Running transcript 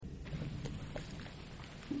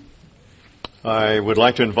I would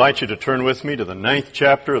like to invite you to turn with me to the 9th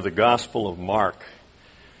chapter of the Gospel of Mark.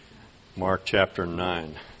 Mark chapter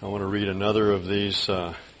 9. I want to read another of these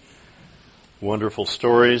wonderful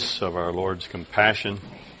stories of our Lord's compassion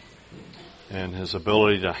and His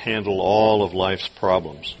ability to handle all of life's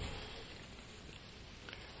problems.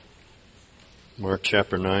 Mark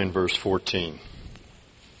chapter 9, verse 14.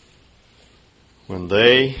 When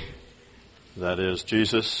they, that is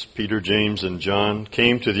Jesus, Peter, James, and John,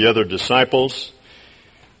 came to the other disciples,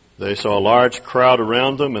 they saw a large crowd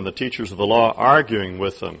around them and the teachers of the law arguing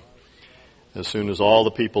with them. As soon as all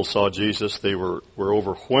the people saw Jesus, they were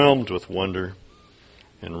overwhelmed with wonder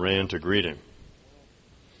and ran to greet Him.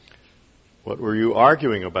 "What were you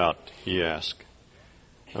arguing about?" he asked.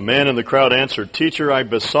 A man in the crowd answered, "Teacher, I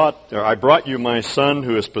brought you my son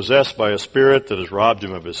who is possessed by a spirit that has robbed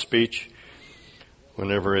him of his speech.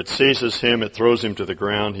 Whenever it seizes him, it throws him to the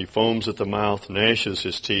ground. He foams at the mouth, gnashes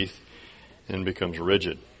his teeth, and becomes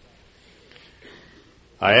rigid.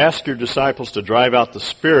 I asked your disciples to drive out the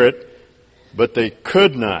spirit, but they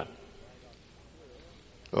could not."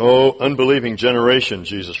 "O unbelieving generation,"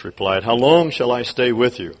 Jesus replied, "how long shall I stay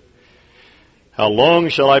with you? How long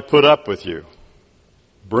shall I put up with you?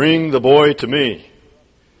 Bring the boy to me."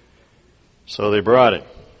 So they brought him.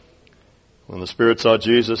 When the spirit saw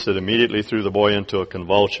Jesus, it immediately threw the boy into a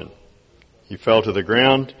convulsion. He fell to the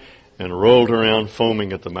ground and rolled around,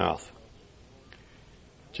 foaming at the mouth.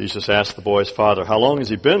 Jesus asked the boy's father, "How long has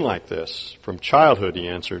he been like this?" "From childhood," he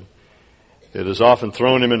answered. "It has often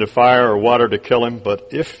thrown him into fire or water to kill him, but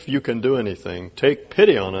if you can do anything, take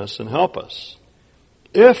pity on us and help us."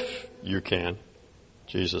 "If you can,"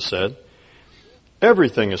 Jesus said.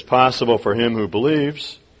 "Everything is possible for him who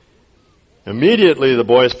believes." Immediately the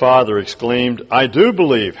boy's father exclaimed, "I do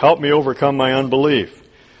believe. Help me overcome my unbelief."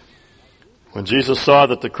 When Jesus saw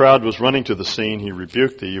that the crowd was running to the scene, He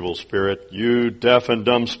rebuked the evil spirit. "You deaf and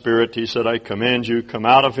dumb spirit," He said, "I command you, come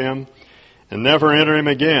out of him and never enter him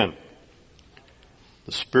again."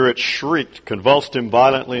 The spirit shrieked, convulsed him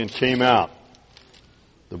violently, and came out.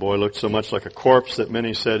 The boy looked so much like a corpse that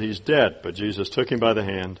many said, "He's dead." But Jesus took him by the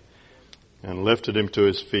hand and lifted him to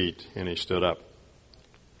his feet, and he stood up.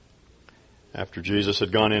 After Jesus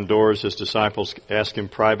had gone indoors, His disciples asked Him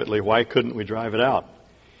privately, "Why couldn't we drive it out?"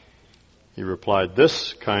 He replied,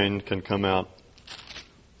 "This kind can come out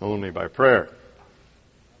only by prayer."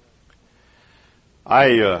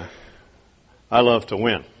 I love to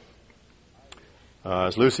win.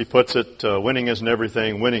 As Lucy puts it, winning isn't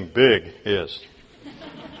everything, winning big is.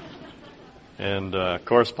 And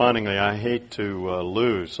correspondingly, I hate to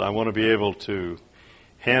lose. I want to be able to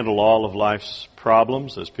handle all of life's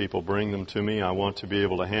problems as people bring them to me. I want to be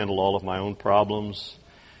able to handle all of my own problems.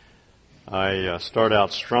 I start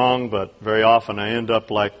out strong, but very often I end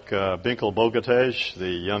up like Binkel Bogatej,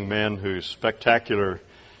 the young man whose spectacular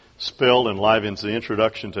spill enlivens the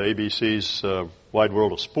introduction to ABC's Wide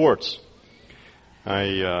World of Sports.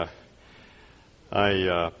 I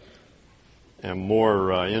am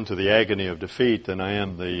more into the agony of defeat than I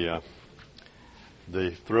am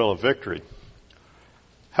the thrill of victory.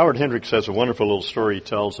 Howard Hendricks has a wonderful little story he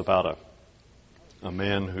tells about a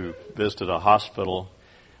man who visited a hospital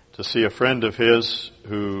to see a friend of his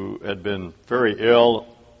who had been very ill,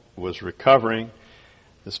 was recovering.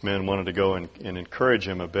 This man wanted to go and encourage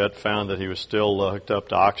him a bit, found that he was still hooked up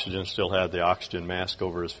to oxygen, still had the oxygen mask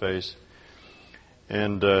over his face.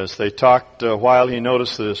 And as they talked a while, he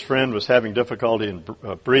noticed that his friend was having difficulty in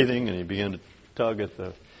breathing, and he began to tug at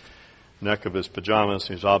the neck of his pajamas.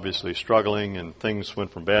 He was obviously struggling, and things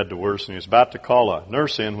went from bad to worse. And he was about to call a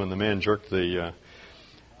nurse in when the man jerked the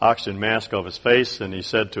oxygen mask off his face, and he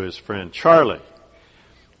said to his friend, "Charlie,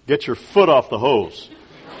 get your foot off the hose."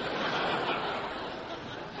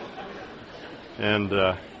 And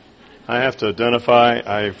I have to identify,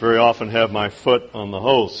 I very often have my foot on the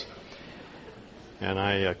hose. And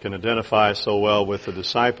I can identify so well with the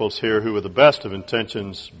disciples here who, with the best of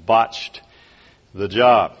intentions, botched the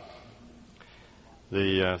job.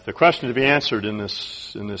 The question to be answered in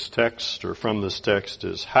this text, or from this text,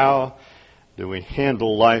 is how do we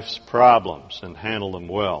handle life's problems and handle them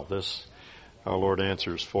well? This our Lord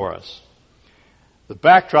answers for us. The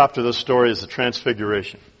backdrop to this story is the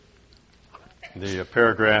Transfiguration, the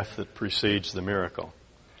paragraph that precedes the miracle.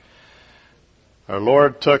 Our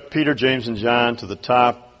Lord took Peter, James, and John to the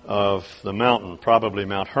top of the mountain, probably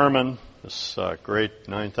Mount Hermon, this great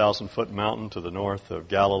 9,000-foot mountain to the north of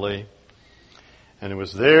Galilee. And it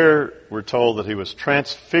was there, we're told, that He was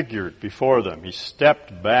transfigured before them. He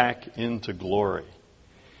stepped back into glory.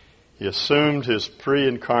 He assumed His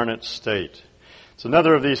pre-incarnate state. It's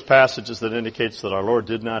another of these passages that indicates that our Lord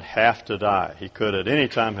did not have to die. He could at any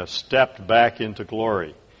time have stepped back into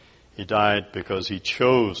glory. He died because he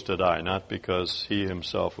chose to die, not because he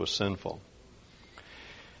himself was sinful.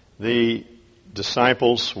 The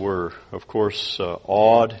disciples were, of course,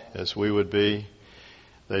 awed, as we would be.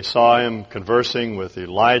 They saw him conversing with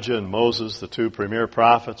Elijah and Moses, the two premier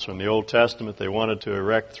prophets from the Old Testament. They wanted to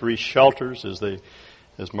erect 3 shelters,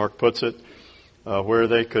 as Mark puts it, where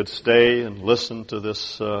they could stay and listen to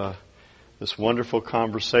this wonderful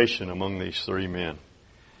conversation among these 3 men.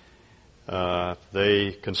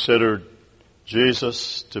 They considered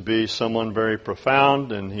Jesus to be someone very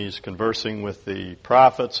profound, and he's conversing with the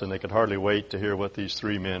prophets, and they could hardly wait to hear what these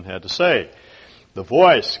 3 men had to say. The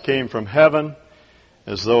voice came from heaven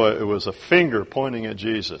as though it was a finger pointing at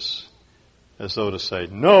Jesus, as though to say,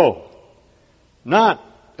 "No, not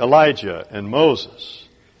Elijah and Moses.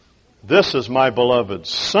 This is my beloved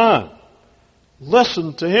Son.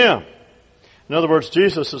 Listen to him." In other words,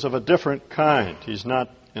 Jesus is of a different kind. He's not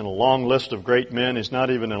in a long list of great men. He's not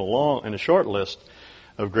even in a short list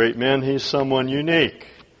of great men. He's someone unique.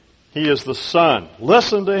 He is the Son.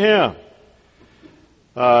 Listen to him.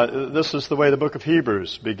 This is the way the book of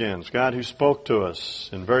Hebrews begins. God, who spoke to us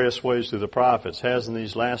in various ways through the prophets, has in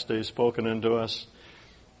these last days spoken unto us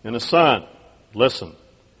in a Son. Listen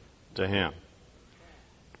to him.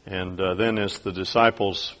 And then as the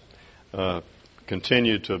disciples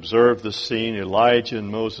continued to observe this scene, Elijah and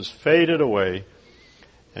Moses faded away.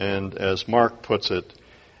 And as Mark puts it,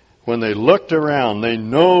 when they looked around, they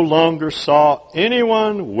no longer saw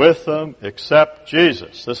anyone with them except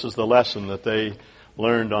Jesus. This is the lesson that they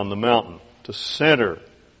learned on the mountain, to center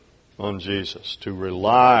on Jesus, to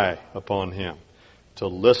rely upon him, to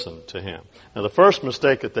listen to him. Now, the first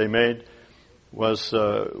mistake that they made was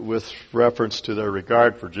with reference to their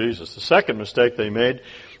regard for Jesus. The second mistake they made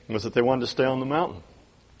was that they wanted to stay on the mountain.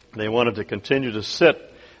 They wanted to continue to sit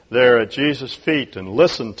there at Jesus' feet and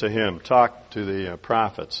listen to him talk to the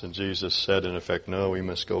prophets. And Jesus said, in effect, no, we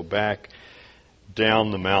must go back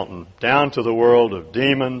down the mountain, down to the world of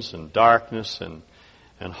demons and darkness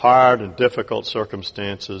and hard and difficult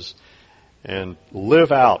circumstances, and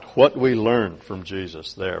live out what we learned from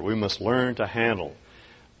Jesus there. We must learn to handle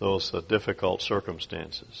those difficult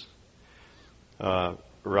circumstances.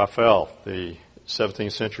 Raphael, the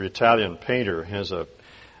 17th century Italian painter, has a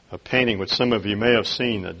painting which some of you may have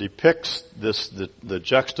seen that depicts the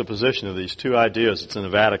juxtaposition of these 2 ideas. It's in the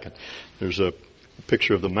Vatican. There's a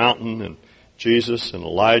picture of the mountain and Jesus and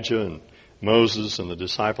Elijah and Moses and the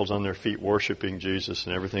disciples on their feet worshiping Jesus,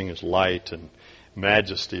 and everything is light and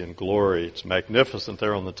majesty and glory. It's magnificent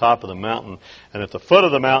there on the top of the mountain. And at the foot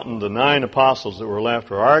of the mountain, the 9 apostles that were left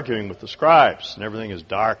were arguing with the scribes, and everything is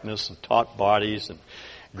darkness and taut bodies and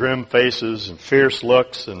grim faces and fierce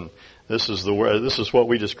looks. And this is what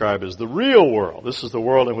we describe as the real world. This is the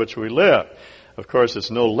world in which we live. Of course,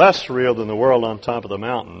 it's no less real than the world on top of the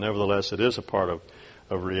mountain. Nevertheless, it is a part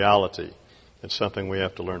of reality. It's something we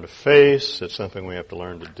have to learn to face. It's something we have to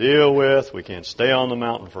learn to deal with. We can't stay on the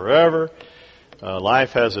mountain forever.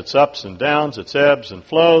 Life has its ups and downs, its ebbs and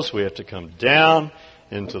flows. We have to come down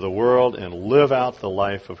into the world and live out the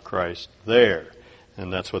life of Christ there.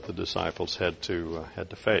 And that's what the disciples had to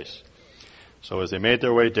face. So as they made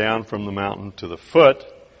their way down from the mountain to the foot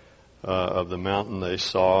of the mountain, they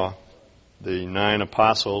saw the 9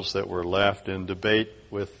 apostles that were left in debate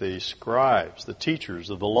with the scribes, the teachers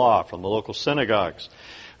of the law from the local synagogues,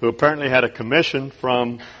 who apparently had a commission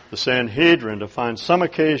from the Sanhedrin to find some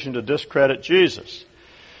occasion to discredit Jesus.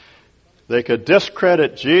 They could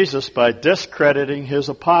discredit Jesus by discrediting his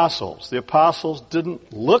apostles. The apostles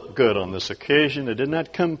didn't look good on this occasion. They did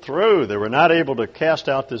not come through. They were not able to cast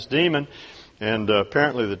out this demon. And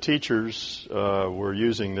apparently the teachers were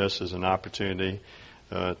using this as an opportunity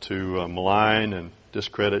to malign and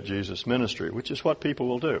discredit Jesus' ministry, which is what people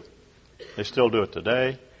will do. They still do it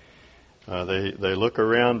today. They look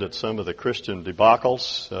around at some of the Christian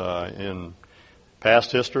debacles in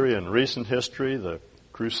past history and recent history, the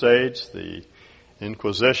Crusades, the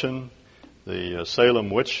Inquisition, the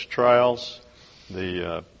Salem witch trials,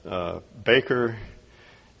 the Baker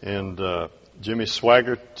and Jimmy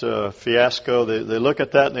Swaggart fiasco. They look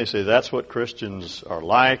at that and they say that's what Christians are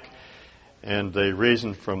like, and they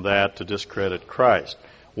reason from that to discredit Christ.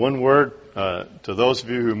 One word to those of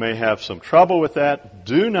you who may have some trouble with that: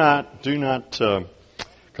 do not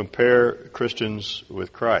compare Christians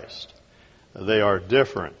with Christ. They are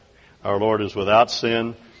different. Our Lord is without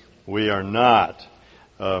sin. We are not.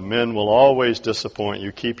 Men will always disappoint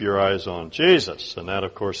you. Keep your eyes on Jesus. And that,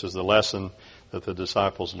 of course, is the lesson that the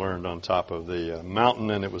disciples learned on top of the mountain.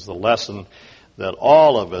 And it was the lesson that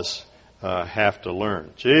all of us have to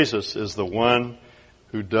learn. Jesus is the one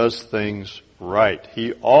who does things right.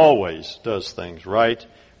 He always does things right.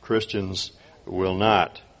 Christians will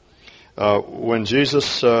not. When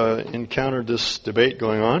Jesus encountered this debate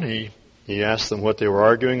going on, he asked them what they were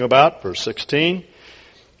arguing about. Verse 16,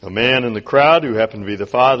 a man in the crowd who happened to be the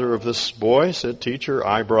father of this boy said, "Teacher,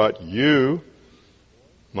 I brought you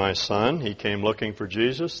my son." He came looking for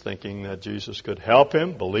Jesus, thinking that Jesus could help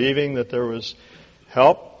him, believing that there was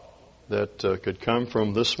help that could come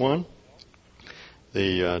from this one.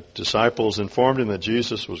 The disciples informed him that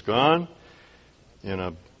Jesus was gone. In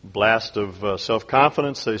a blast of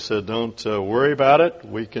self-confidence, they said, "Don't worry about it.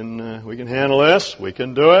 We can handle this. We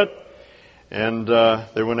can do it." And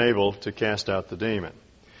they weren't able to cast out the demon.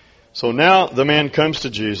 So now the man comes to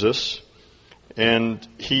Jesus, and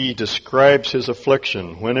he describes his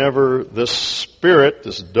affliction. Whenever this spirit,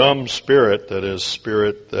 this dumb spirit, that is,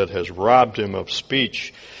 spirit that has robbed him of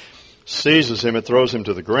speech, seizes him, it throws him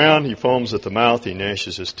to the ground. He foams at the mouth, he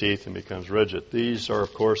gnashes his teeth, and becomes rigid. These are,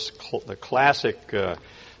 of course, the classic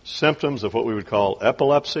symptoms of what we would call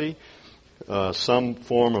epilepsy, some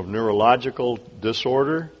form of neurological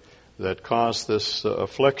disorder that caused this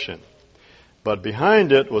affliction. But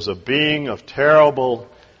behind it was a being of terrible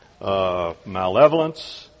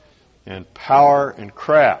malevolence and power and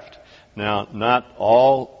craft. Now, not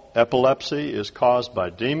all epilepsy is caused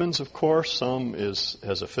by demons, of course. Some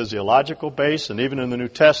has a physiological base, and even in the New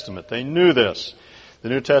Testament, they knew this. The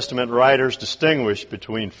New Testament writers distinguished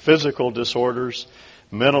between physical disorders,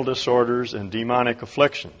 mental disorders, and demonic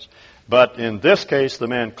afflictions. But in this case, the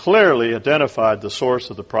man clearly identified the source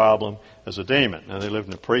of the problem as a demon. Now, they lived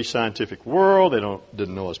in a pre-scientific world. They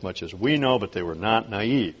didn't know as much as we know, but they were not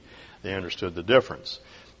naive. They understood the difference.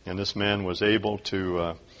 And this man was able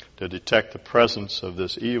to detect the presence of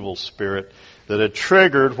this evil spirit that had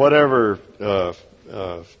triggered whatever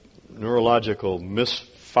neurological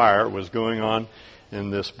misfire was going on in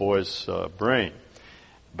this boy's brain.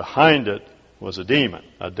 Behind it was a demon,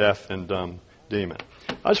 a deaf and dumb demon.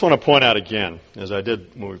 I just want to point out again, as I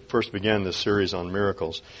did when we first began this series on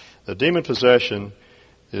miracles, that demon possession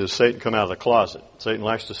is Satan come out of the closet. Satan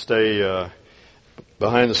likes to stay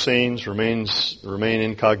behind the scenes, remain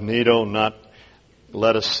incognito, not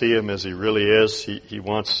let us see him as he really is. He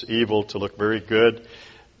wants evil to look very good,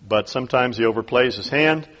 but sometimes he overplays his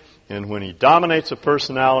hand, and when he dominates a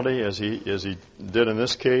personality, as he did in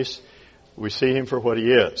this case, we see him for what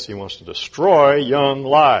he is. He wants to destroy young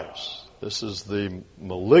lives. This is the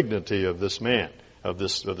malignity of this man, of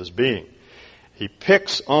this being. He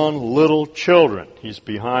picks on little children. He's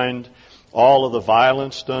behind all of the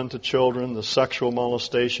violence done to children, the sexual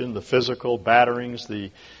molestation, the physical batterings,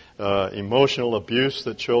 the emotional abuse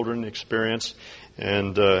that children experience.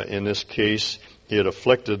 And in this case, he had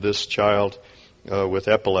afflicted this child with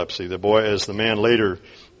epilepsy. The boy, as the man later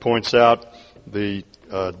points out, the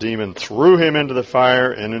demon threw him into the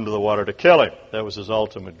fire and into the water to kill him. That was his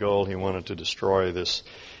ultimate goal. He wanted to destroy this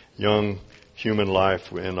young human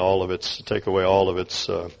life and take away all of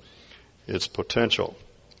its potential.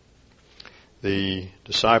 The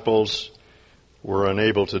disciples were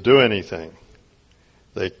unable to do anything.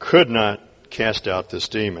 They could not cast out this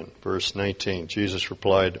demon. Verse 19, Jesus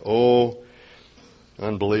replied, "O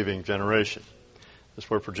unbelieving generation." This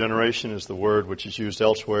word for generation is the word which is used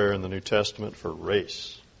elsewhere in the New Testament for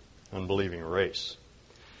race, unbelieving race.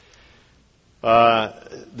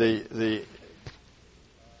 The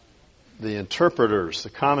interpreters, the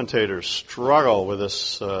commentators struggle with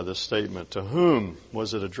this statement. To whom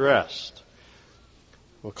was it addressed?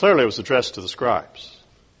 Well, clearly it was addressed to the scribes.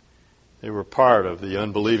 They were part of the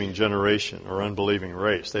unbelieving generation or unbelieving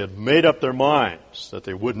race. They had made up their minds that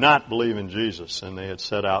they would not believe in Jesus, and they had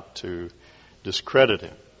set out to discredit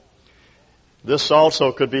him. This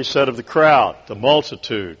also could be said of the crowd, the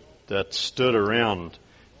multitude that stood around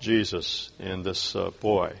Jesus and this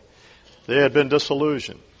boy. They had been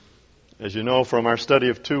disillusioned. As you know from our study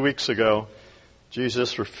of 2 weeks ago,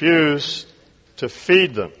 Jesus refused to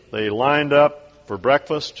feed them. They lined up for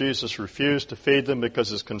breakfast. Jesus refused to feed them because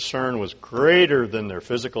his concern was greater than their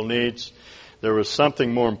physical needs. There was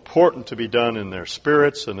something more important to be done in their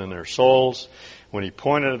spirits and in their souls. When he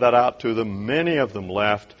pointed that out to them, many of them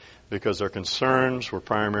left because their concerns were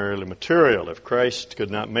primarily material. If Christ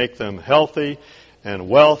could not make them healthy and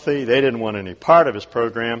wealthy, they didn't want any part of his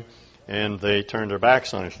program, and they turned their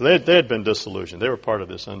backs on him. So they had been disillusioned. They were part of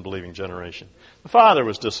this unbelieving generation. The Father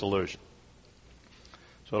was disillusioned.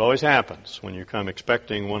 So it always happens when you come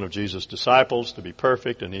expecting one of Jesus' disciples to be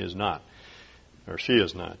perfect, and he is not, or she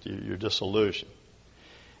is not. You're disillusioned.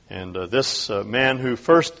 And this man who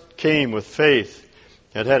first came with faith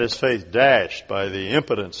had had his faith dashed by the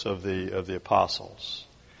impotence of the apostles.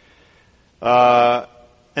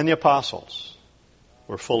 And the apostles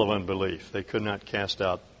were full of unbelief. They could not cast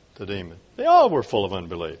out the demon. They all were full of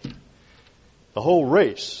unbelief. The whole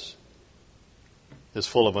race is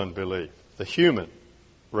full of unbelief. The human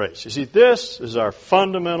race. You see, this is our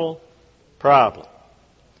fundamental problem.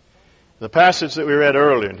 The passage that we read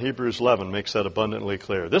earlier in Hebrews 11 makes that abundantly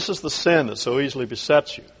clear. This is the sin that so easily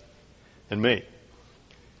besets you and me.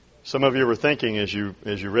 Some of you were thinking as you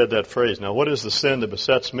read that phrase, now what is the sin that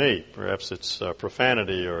besets me? Perhaps it's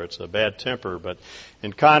profanity or it's a bad temper, but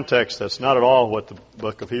in context that's not at all what the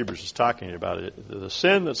book of Hebrews is talking about. The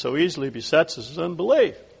sin that so easily besets us is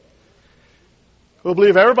unbelief. We'll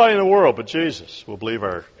believe everybody in the world but Jesus. We'll believe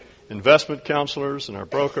our investment counselors and our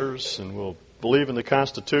brokers, and we'll believe in the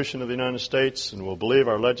Constitution of the United States, and we'll believe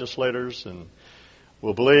our legislators, and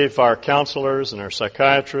we'll believe our counselors and our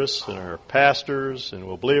psychiatrists and our pastors, and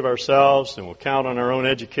we'll believe ourselves, and we'll count on our own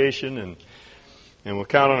education, and we'll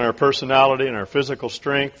count on our personality and our physical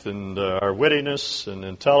strength and our wittiness and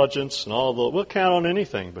intelligence and all of that. We'll count on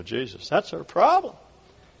anything but Jesus. That's our problem.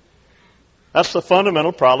 That's the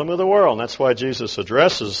fundamental problem of the world. And that's why Jesus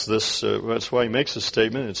addresses this. That's why he makes this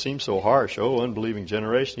statement. It seems so harsh. Oh, unbelieving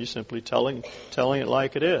generation. He's simply telling it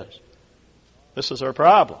like it is. This is our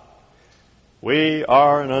problem. We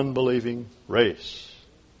are an unbelieving race.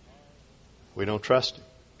 We don't trust him.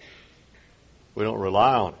 We don't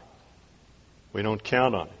rely on him. We don't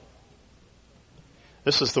count on him.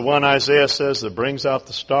 This is the one Isaiah says that brings out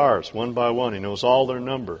the stars one by one. He knows all their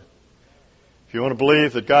number. If you want to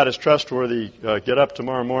believe that God is trustworthy, get up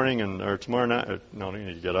tomorrow morning or tomorrow night. No, you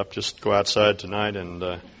need to get up. Just go outside tonight and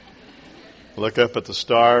look up at the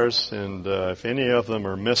stars. And if any of them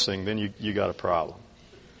are missing, then you got a problem.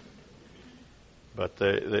 But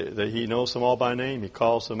he knows them all by name. He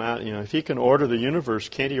calls them out. You know, if he can order the universe,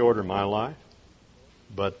 can't he order my life?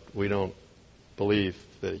 But we don't believe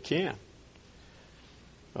that he can.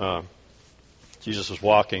 Jesus was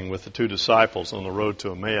walking with the two disciples on the road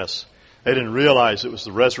to Emmaus. They didn't realize it was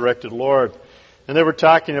the resurrected Lord. And they were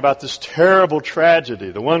talking about this terrible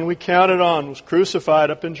tragedy. The one we counted on was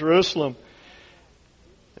crucified up in Jerusalem.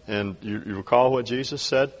 And you recall what Jesus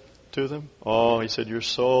said to them? Oh, he said, you're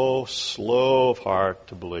so slow of heart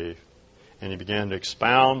to believe. And he began to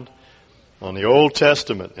expound on the Old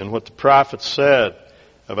Testament and what the prophets said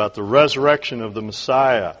about the resurrection of the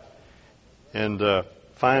Messiah. And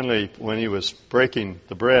finally, when he was breaking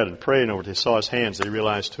the bread and praying over it, they saw his hands. They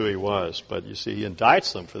realized who he was. But you see, he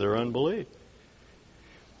indicts them for their unbelief.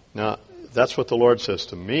 Now, that's what the Lord says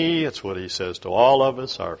to me. It's what he says to all of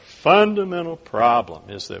us. Our fundamental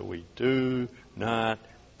problem is that we do not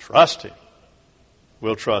trust him.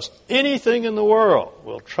 We'll trust anything in the world.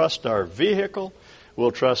 We'll trust our vehicle.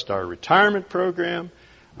 We'll trust our retirement program,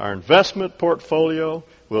 our investment portfolio.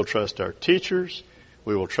 We'll trust our teachers.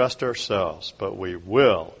 We will trust ourselves, but we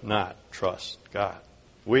will not trust God.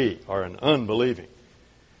 We are an unbelieving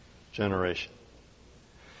generation.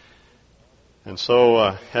 And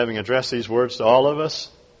so, having addressed these words to all of us,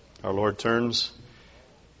 our Lord turns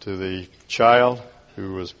to the child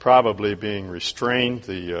who was probably being restrained.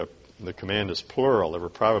 The command is plural. There were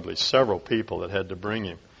probably several people that had to bring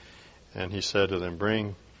him. And he said to them,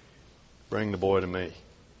 bring the boy to me.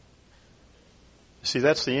 See,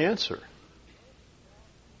 that's the answer.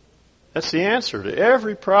 That's the answer to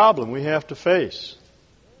every problem we have to face.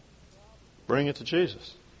 Bring it to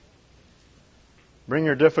Jesus. Bring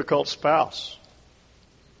your difficult spouse.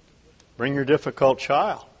 Bring your difficult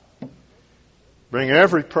child. Bring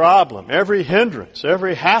every problem, every hindrance,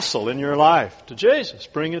 every hassle in your life to Jesus.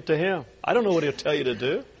 Bring it to him. I don't know what he'll tell you to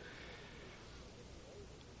do.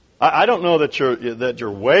 I don't know that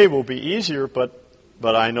your way will be easier, but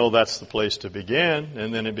I know that's the place to begin,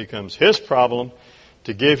 and then it becomes his problem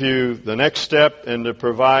to give you the next step and to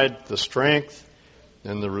provide the strength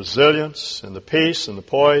and the resilience and the peace and the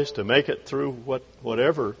poise to make it through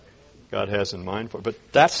whatever God has in mind for. But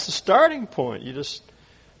that's the starting point. You just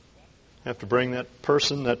have to bring that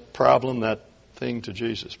person, that problem, that thing to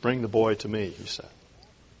Jesus. Bring the boy to me, he said.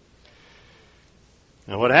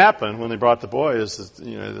 Now what happened when they brought the boy is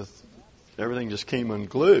that, everything just came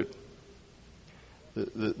unglued.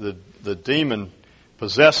 The demon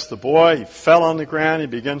possessed the boy. He fell on the ground. He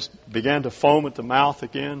began to foam at the mouth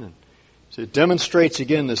again. And so it demonstrates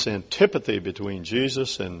again this antipathy between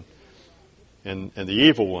Jesus and the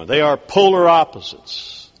evil one. They are polar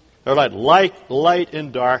opposites. They're like light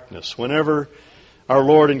and darkness. Whenever our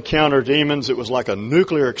Lord encountered demons, it was like a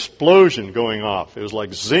nuclear explosion going off. It was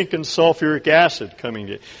like zinc and sulfuric acid coming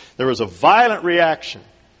to. There was a violent reaction.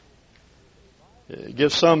 It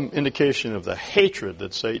gives some indication of the hatred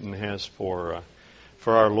that Satan has for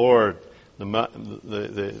our Lord, the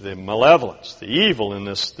malevolence, the evil in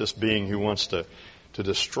this being who wants to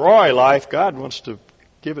destroy life. God wants to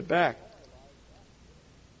give it back.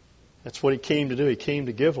 That's what he came to do. He came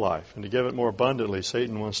to give life and to give it more abundantly.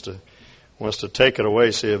 Satan wants to take it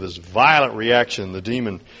away. So you have this violent reaction. The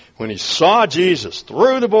demon, when he saw Jesus,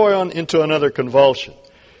 threw the boy into another convulsion.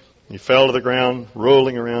 He fell to the ground,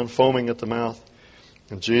 rolling around, foaming at the mouth.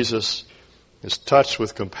 And Jesus is touched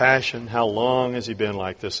with compassion. How long has he been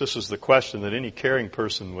like this? This is the question that any caring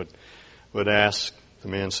person would ask. The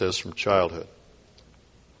man says, from childhood.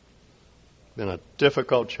 Been a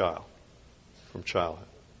difficult child from childhood.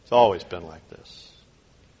 It's always been like this.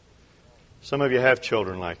 Some of you have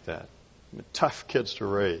children like that. Tough kids to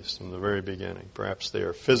raise from the very beginning. Perhaps they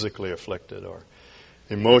are physically afflicted or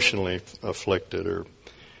emotionally afflicted or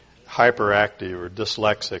hyperactive or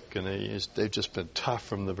dyslexic, and they've just been tough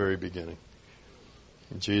from the very beginning.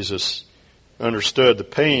 And Jesus understood the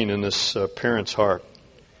pain in this parent's heart.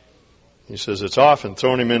 He says, it's often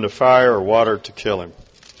thrown him into fire or water to kill him.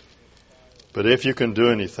 But if you can do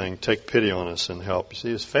anything, take pity on us and help. You see,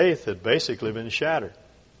 his faith had basically been shattered.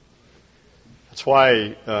 That's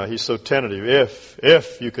why he's so tentative.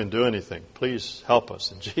 If you can do anything, please help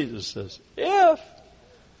us. And Jesus says, if?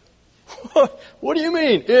 What do you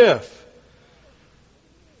mean, if?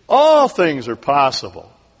 All things are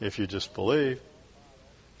possible if you just believe.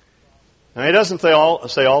 Now, he doesn't say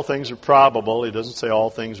all things are probable. He doesn't say all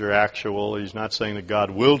things are actual. He's not saying that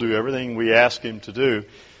God will do everything we ask him to do.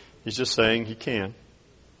 He's just saying he can.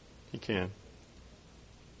 He can.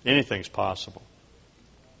 Anything's possible.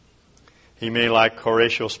 He may, like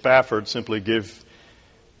Horatio Spafford, simply give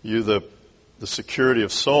you the security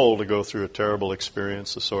of soul to go through a terrible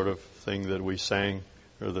experience, the sort of thing that we sang,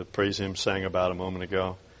 or the praise hymn sang about a moment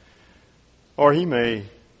ago. Or he may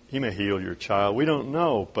heal your child. We don't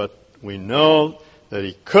know, but we know that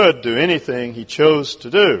he could do anything he chose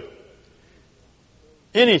to do.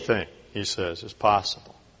 Anything, he says, is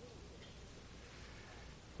possible.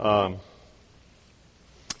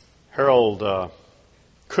 Harold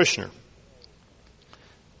Kushner,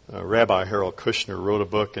 Rabbi Harold Kushner, wrote a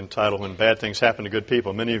book entitled When Bad Things Happen to Good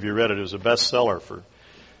People. Many of you read it. It was a bestseller for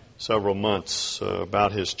several months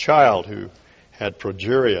about his child who had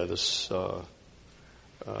progeria, this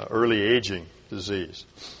early aging disease.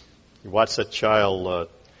 He watched that child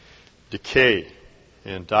decay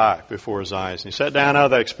and die before his eyes. And he sat down out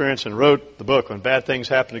of that experience and wrote the book, When Bad Things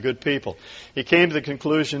Happen to Good People. He came to the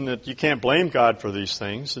conclusion that you can't blame God for these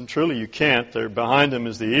things, and truly you can't. They're behind them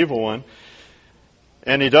is the evil one.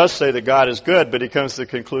 And he does say that God is good, but he comes to the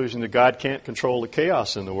conclusion that God can't control the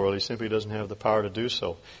chaos in the world. He simply doesn't have the power to do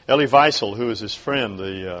so. Elie Wiesel, who is his friend,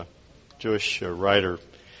 the Jewish writer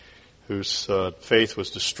whose faith was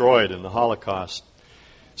destroyed in the Holocaust,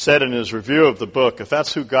 said in his review of the book, if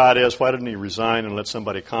that's who God is, why didn't he resign and let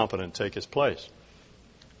somebody competent take his place?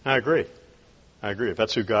 I agree. If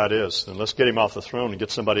that's who God is, then let's get him off the throne and get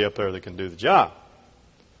somebody up there that can do the job.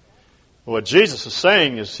 What Jesus is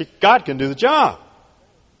saying is God can do the job.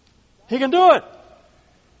 He can do it.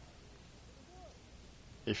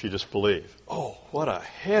 If you just believe. Oh, what a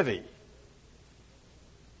heavy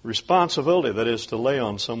responsibility that is to lay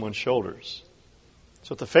on someone's shoulders. That's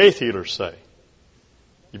what the faith healers say.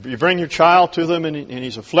 You bring your child to them and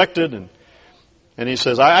he's afflicted and he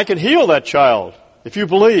says, I can heal that child if you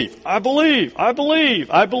believe. I believe.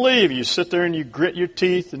 You sit there and you grit your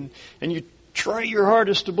teeth and you try your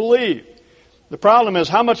hardest to believe. The problem is,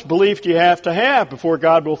 how much belief do you have to have before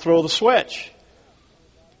God will throw the switch?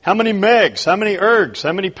 How many megs, how many ergs,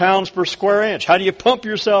 how many pounds per square inch? How do you pump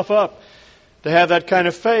yourself up to have that kind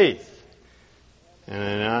of faith?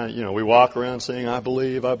 And we walk around saying, I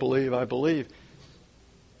believe.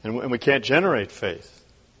 And we can't generate faith.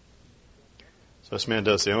 So this man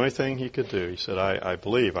does the only thing he could do. He said, I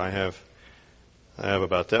believe. I have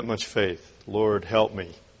about that much faith. Lord, help me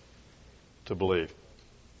to believe.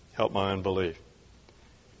 Help my unbelief.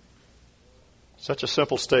 Such a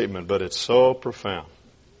simple statement, but it's so profound.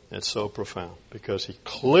 It's so profound because he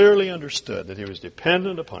clearly understood that he was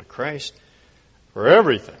dependent upon Christ for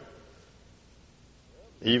everything,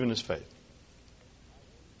 even his faith.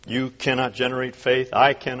 You cannot generate faith.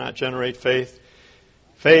 I cannot generate faith.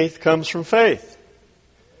 Faith comes from faith.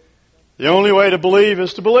 The only way to believe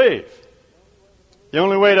is to believe. The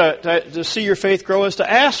only way to see your faith grow is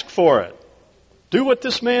to ask for it. Do what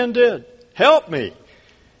this man did. Help me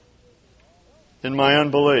in my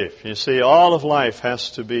unbelief. You see, all of life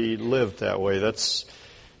has to be lived that way. That's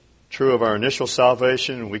true of our initial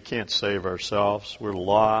salvation. We can't save ourselves. We're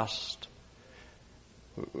lost.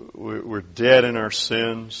 We're dead in our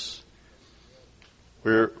sins.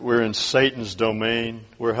 We're in Satan's domain.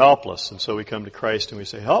 We're helpless. And so we come to Christ and we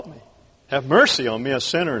say, help me. Have mercy on me, a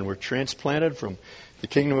sinner. And we're transplanted from the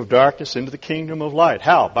kingdom of darkness into the kingdom of light.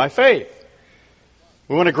 How? By faith.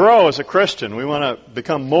 We want to grow as a Christian. We want to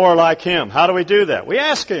become more like Him. How do we do that? We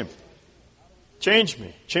ask Him. Change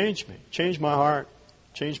me. Change me. Change my heart.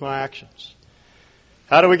 Change my actions.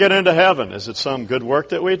 How do we get into heaven? Is it some good work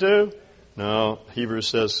that we do? No. Hebrews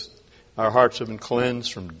says our hearts have been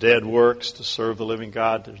cleansed from dead works to serve the living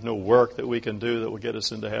God. There's no work that we can do that will get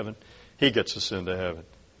us into heaven. He gets us into heaven.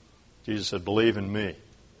 Jesus said, believe in me.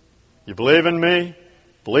 You believe in me?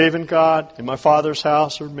 Believe in God. In my Father's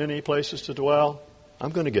house are many places to dwell. I'm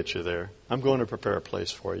going to get you there. I'm going to prepare a place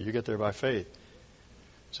for you. You get there by faith.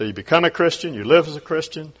 So you become a Christian. You live as a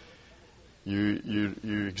Christian. You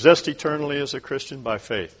exist eternally as a Christian by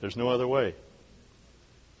faith. There's no other way.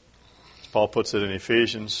 As Paul puts it in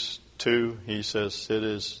Ephesians 2, he says, it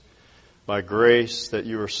is by grace that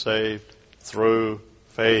you are saved through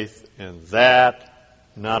faith, and that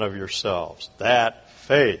not of yourselves. That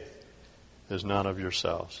faith is not of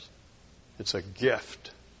yourselves. It's a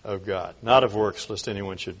gift of God, not of works, lest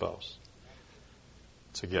anyone should boast.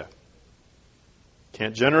 It's a gift.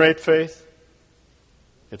 Can't generate faith.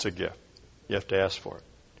 It's a gift. You have to ask for it.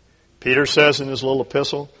 Peter says in his little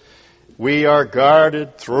epistle, we are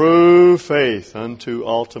guarded through faith unto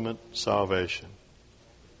ultimate salvation.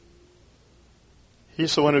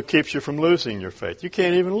 He's the one who keeps you from losing your faith. You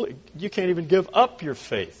can't even give up your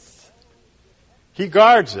faith. He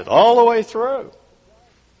guards it all the way through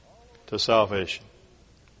to salvation.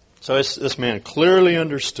 So this man clearly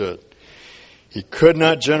understood. He could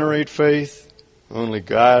not generate faith. Only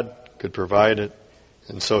God could provide it.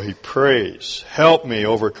 And so he prays, help me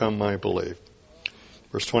overcome my belief.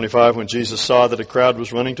 Verse 25, when Jesus saw that a crowd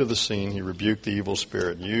was running to the scene, he rebuked the evil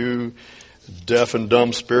spirit. You deaf and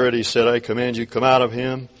dumb spirit, he said, I command you, come out of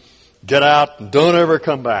him. Get out and don't ever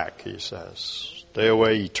come back, he says. Stay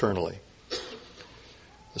away eternally.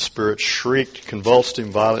 The spirit shrieked, convulsed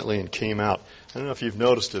him violently, and came out. I don't know if you've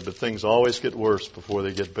noticed it, but things always get worse before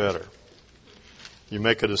they get better. You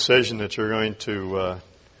make a decision that you're going to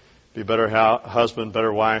be a better husband,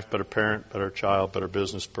 better wife, better parent, better child, better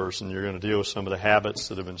business person. You're going to deal with some of the habits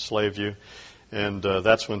that have enslaved you. And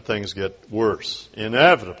that's when things get worse,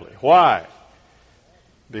 inevitably. Why?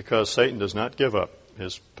 Because Satan does not give up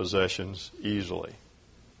his possessions easily.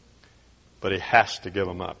 But he has to give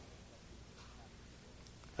them up.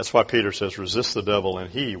 That's why Peter says, resist the devil and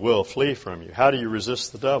he will flee from you. How do you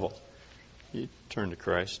resist the devil? You turn to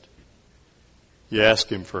Christ. You ask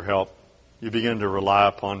him for help. You begin to rely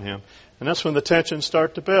upon him. And that's when the tensions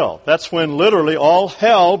start to build. That's when literally all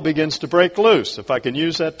hell begins to break loose, if I can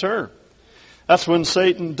use that term. That's when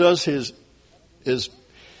Satan does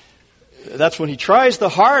that's when he tries the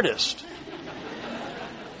hardest.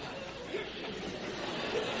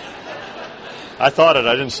 I thought it,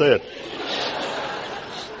 I didn't say it.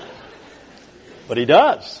 But he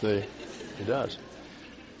does. He does.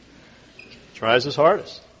 Tries his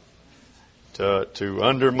hardest to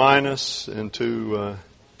undermine us and to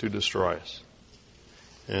destroy us.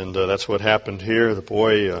 And that's what happened here. The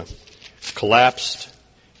boy collapsed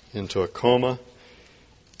into a coma.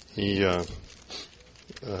 He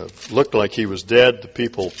looked like he was dead. The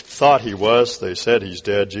people thought he was. They said he's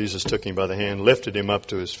dead. Jesus took him by the hand, lifted him up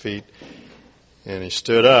to his feet, and he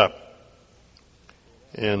stood up.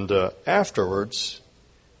 And afterwards,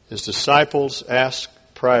 his disciples asked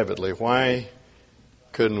privately, why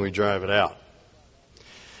couldn't we drive it out?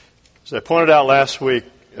 As I pointed out last week,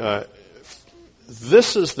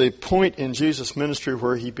 this is the point in Jesus' ministry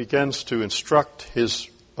where he begins to instruct his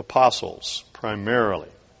apostles primarily.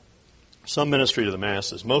 Some ministry to the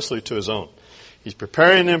masses, mostly to his own. He's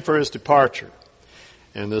preparing them for his departure.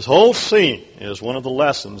 And this whole scene is one of the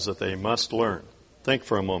lessons that they must learn. Think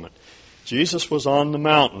for a moment. Jesus was on the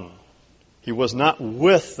mountain. He was not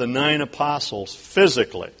with the 9 apostles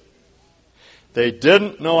physically. They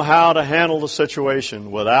didn't know how to handle the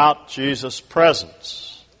situation without Jesus'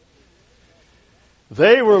 presence.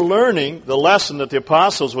 They were learning the lesson that the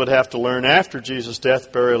apostles would have to learn after Jesus'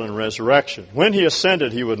 death, burial, and resurrection. When he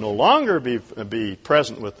ascended, he would no longer be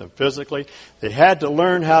present with them physically. They had to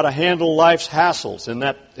learn how to handle life's hassles in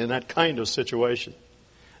that kind of situation.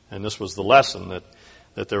 And this was the lesson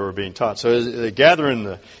that they were being taught. So they gather in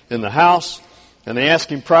the house, and they ask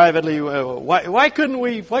him privately, why couldn't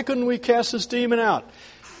we cast this demon out?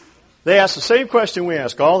 They ask the same question we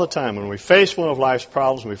ask all the time when we face one of life's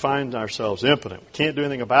problems and we find ourselves impotent. We can't do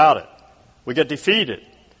anything about it. We get defeated.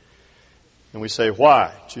 And we say,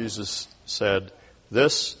 why? Jesus said,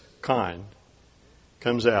 this kind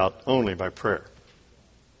comes out only by prayer.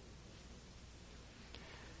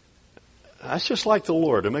 That's just like the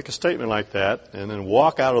Lord, to make a statement like that and then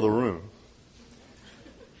walk out of the room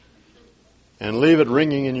and leave it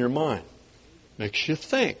ringing in your mind. Makes you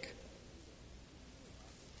think.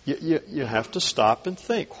 You have to stop and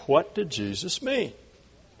think. What did Jesus mean?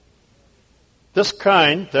 This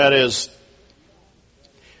kind, that is,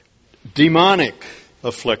 demonic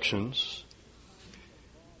afflictions,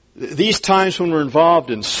 these times when we're involved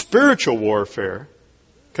in spiritual warfare,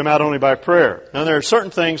 come out only by prayer. Now, there are certain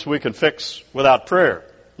things we can fix without prayer.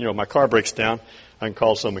 You know, my car breaks down, I can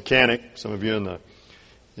call some mechanic. Some of you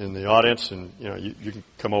in the audience, and you can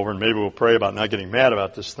come over and maybe we'll pray about not getting mad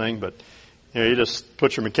about this thing. But you just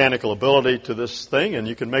put your mechanical ability to this thing, and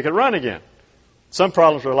you can make it run again. Some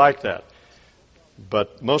problems are like that,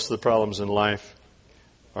 but most of the problems in life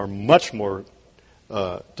are much more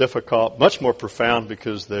difficult, much more profound,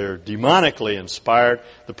 because they're demonically inspired.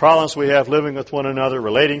 The problems we have living with one another,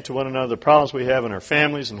 relating to one another, the problems we have in our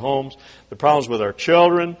families and homes, the problems with our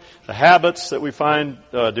children, the habits that we find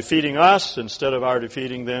defeating us instead of our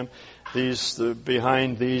defeating them.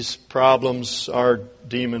 Behind these problems are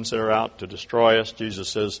demons that are out to destroy us. Jesus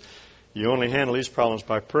says, you only handle these problems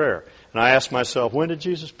by prayer. And I ask myself, when did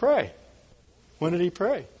Jesus pray? When did he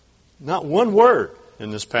pray? Not one word in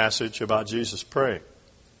this passage about Jesus praying.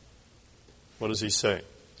 What does he say?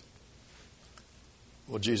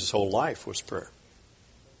 Well, Jesus' whole life was prayer.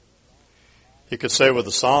 He could say with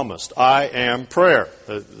the psalmist, I am prayer.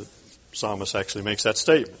 The psalmist actually makes that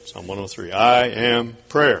statement. Psalm 103, I am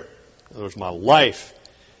prayer. In other words, my life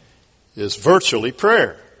is virtually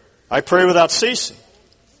prayer. I pray without ceasing.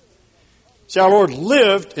 See, our Lord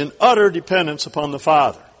lived in utter dependence upon the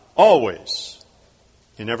Father. Always.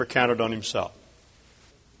 He never counted on himself.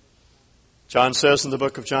 John says in the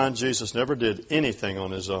book of John, Jesus never did anything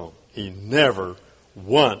on his own. He never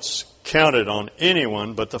once counted on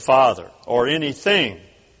anyone but the Father, or anything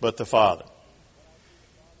but the Father.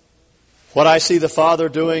 What I see the Father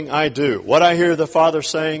doing, I do. What I hear the Father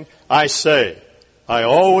saying, I say. I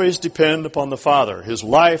always depend upon the Father. His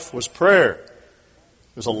life was prayer.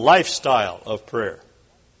 It was a lifestyle of prayer.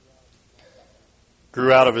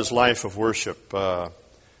 Grew out of his life of worship.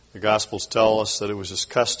 The Gospels tell us that it was his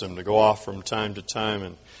custom to go off from time to time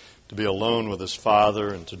and to be alone with his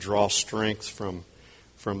Father and to draw strength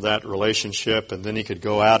from that relationship. And then he could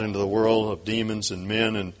go out into the world of demons and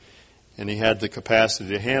men, and he had the capacity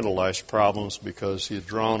to handle life's problems because he had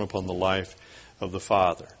drawn upon the life of the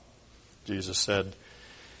Father. Jesus said,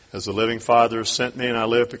 as the living Father has sent me, and I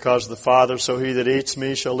live because of the Father, so he that eats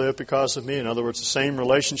me shall live because of me. In other words, the same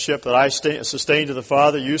relationship that I sustain to the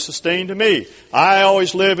Father, you sustain to me. I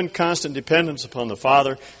always live in constant dependence upon the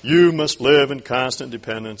Father. You must live in constant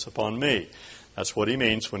dependence upon me. That's what he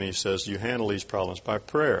means when he says you handle these problems by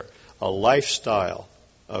prayer. A lifestyle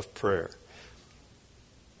of prayer.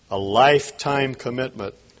 A lifetime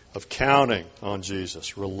commitment of counting on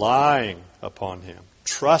Jesus, relying upon him,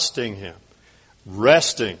 trusting him,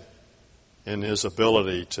 resting in his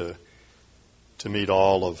ability to meet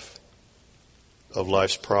all of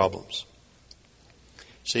life's problems.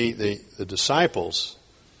 See, the disciples,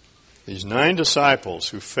 these 9 disciples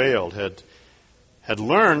who failed, had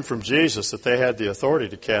learned from Jesus that they had the authority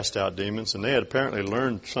to cast out demons, and they had apparently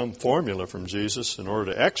learned some formula from Jesus in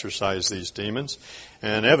order to exorcise these demons.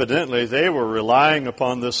 And evidently they were relying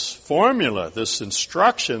upon this formula, this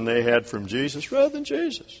instruction they had from Jesus rather than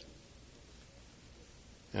Jesus.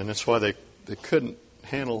 And that's why they couldn't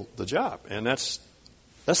handle the job. And that's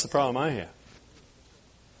the problem I have.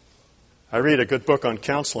 I read a good book on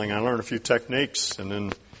counseling. I learn a few techniques, and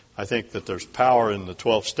then I think that there's power in the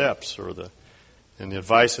 12 steps in the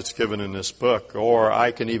advice that's given in this book. Or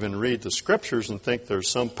I can even read the Scriptures and think there's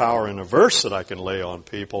some power in a verse that I can lay on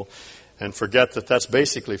people and forget that that's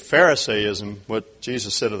basically Pharisaism. What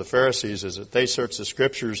Jesus said to the Pharisees is that they searched the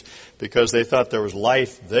Scriptures because they thought there was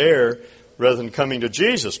life there rather than coming to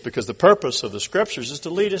Jesus, because the purpose of the Scriptures is to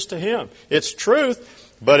lead us to him. It's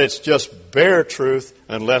truth, but it's just bare truth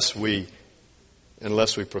unless we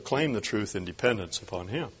proclaim the truth in dependence upon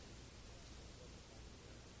him.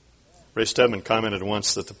 Ray Stedman commented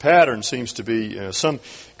once that the pattern seems to be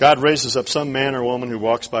God raises up some man or woman who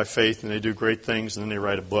walks by faith, and they do great things, and then they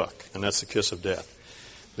write a book, and that's the kiss of death.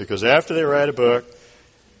 Because after they write a book,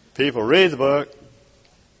 people read the book,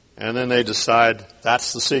 and then they decide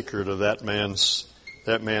that's the secret of that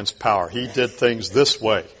man's power. He did things this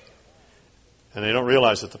way. And they don't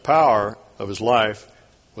realize that the power of his life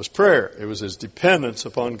was prayer. It was his dependence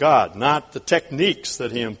upon God, not the techniques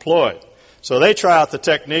that he employed. So they try out the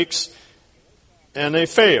techniques, and they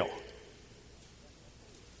fail.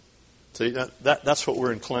 See, that's what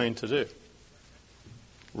we're inclined to do,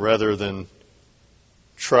 rather than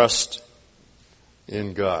trust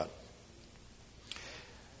in God.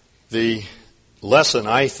 The lesson,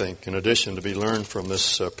 I think, in addition to be learned from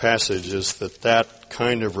this passage, is that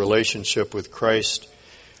kind of relationship with Christ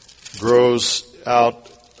grows out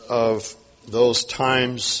of those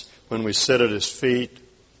times when we sit at His feet,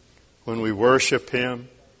 when we worship Him,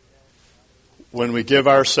 when we give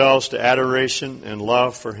ourselves to adoration and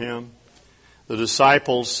love for Him. The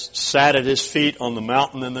disciples sat at His feet on the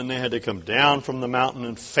mountain, and then they had to come down from the mountain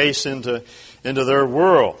and face into their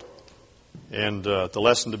world. And the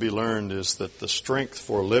lesson to be learned is that the strength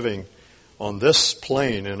for living on this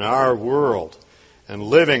plane in our world and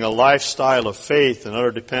living a lifestyle of faith and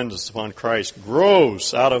utter dependence upon Christ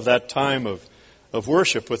grows out of that time of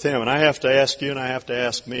worship with Him. And I have to ask you and I have to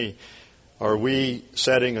ask me, are we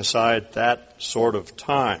setting aside that sort of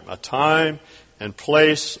time? A time and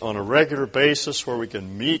place on a regular basis where we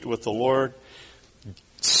can meet with the Lord,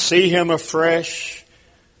 see Him afresh,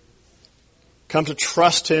 come to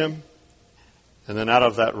trust Him, and then out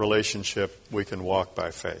of that relationship we can walk by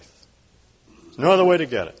faith. No other way to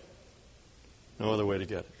get it. No other way to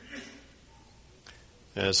get it.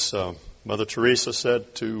 As Mother Teresa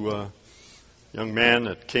said to a young man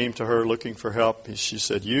that came to her looking for help, she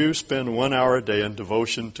said, you spend 1 hour a day in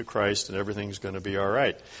devotion to Christ and everything's going to be all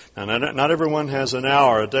right. Now, not everyone has an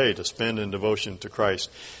hour a day to spend in devotion to Christ,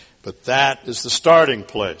 but that is the starting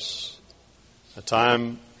place. A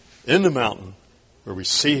time in the mountain where we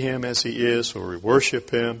see Him as He is, where we worship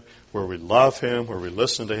Him, where we love Him, where we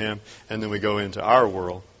listen to Him, and then we go into our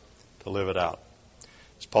world to live it out.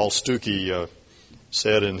 As Paul Stuckey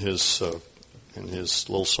said in his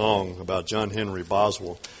little song about John Henry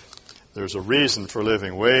Boswell, there's a reason for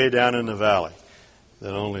living way down in the valley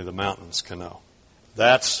that only the mountains can know.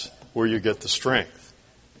 That's where you get the strength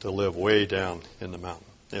to live way down in the mountain,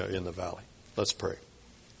 in the valley. Let's pray.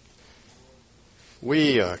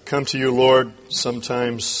 We come to you, Lord,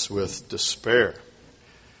 sometimes with despair,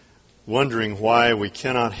 wondering why we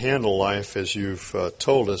cannot handle life as you've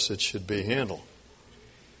told us it should be handled.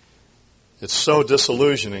 It's so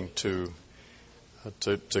disillusioning to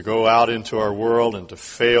go out into our world and to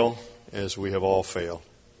fail as we have all failed.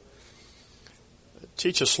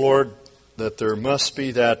 Teach us, Lord, that there must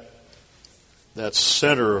be that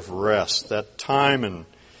center of rest, that time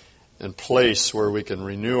and place where we can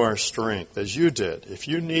renew our strength, as you did. If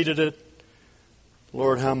you needed it,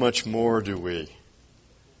 Lord, how much more do we?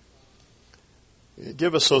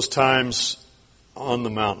 Give us those times on the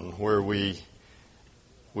mountain where we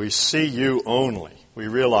see you only. We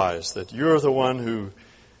realize that you're the one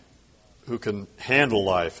who can handle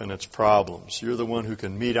life and its problems. You're the one who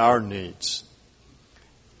can meet our needs.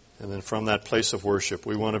 And then from that place of worship,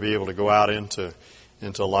 we want to be able to go out into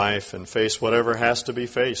life and face whatever has to be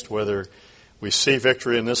faced, whether we see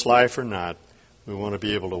victory in this life or not. We want to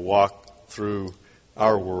be able to walk through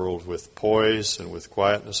our world with poise and with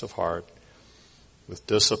quietness of heart, with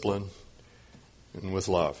discipline and with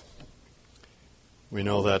love. We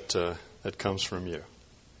know that that comes from you.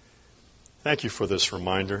 Thank you for this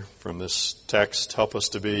reminder from this text. Help us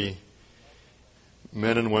to be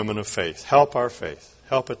men and women of faith. Help our faith.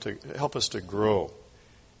 Help us to grow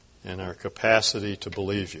in our capacity to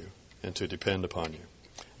believe you and to depend upon you.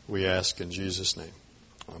 We ask in Jesus' name.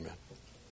 Amen.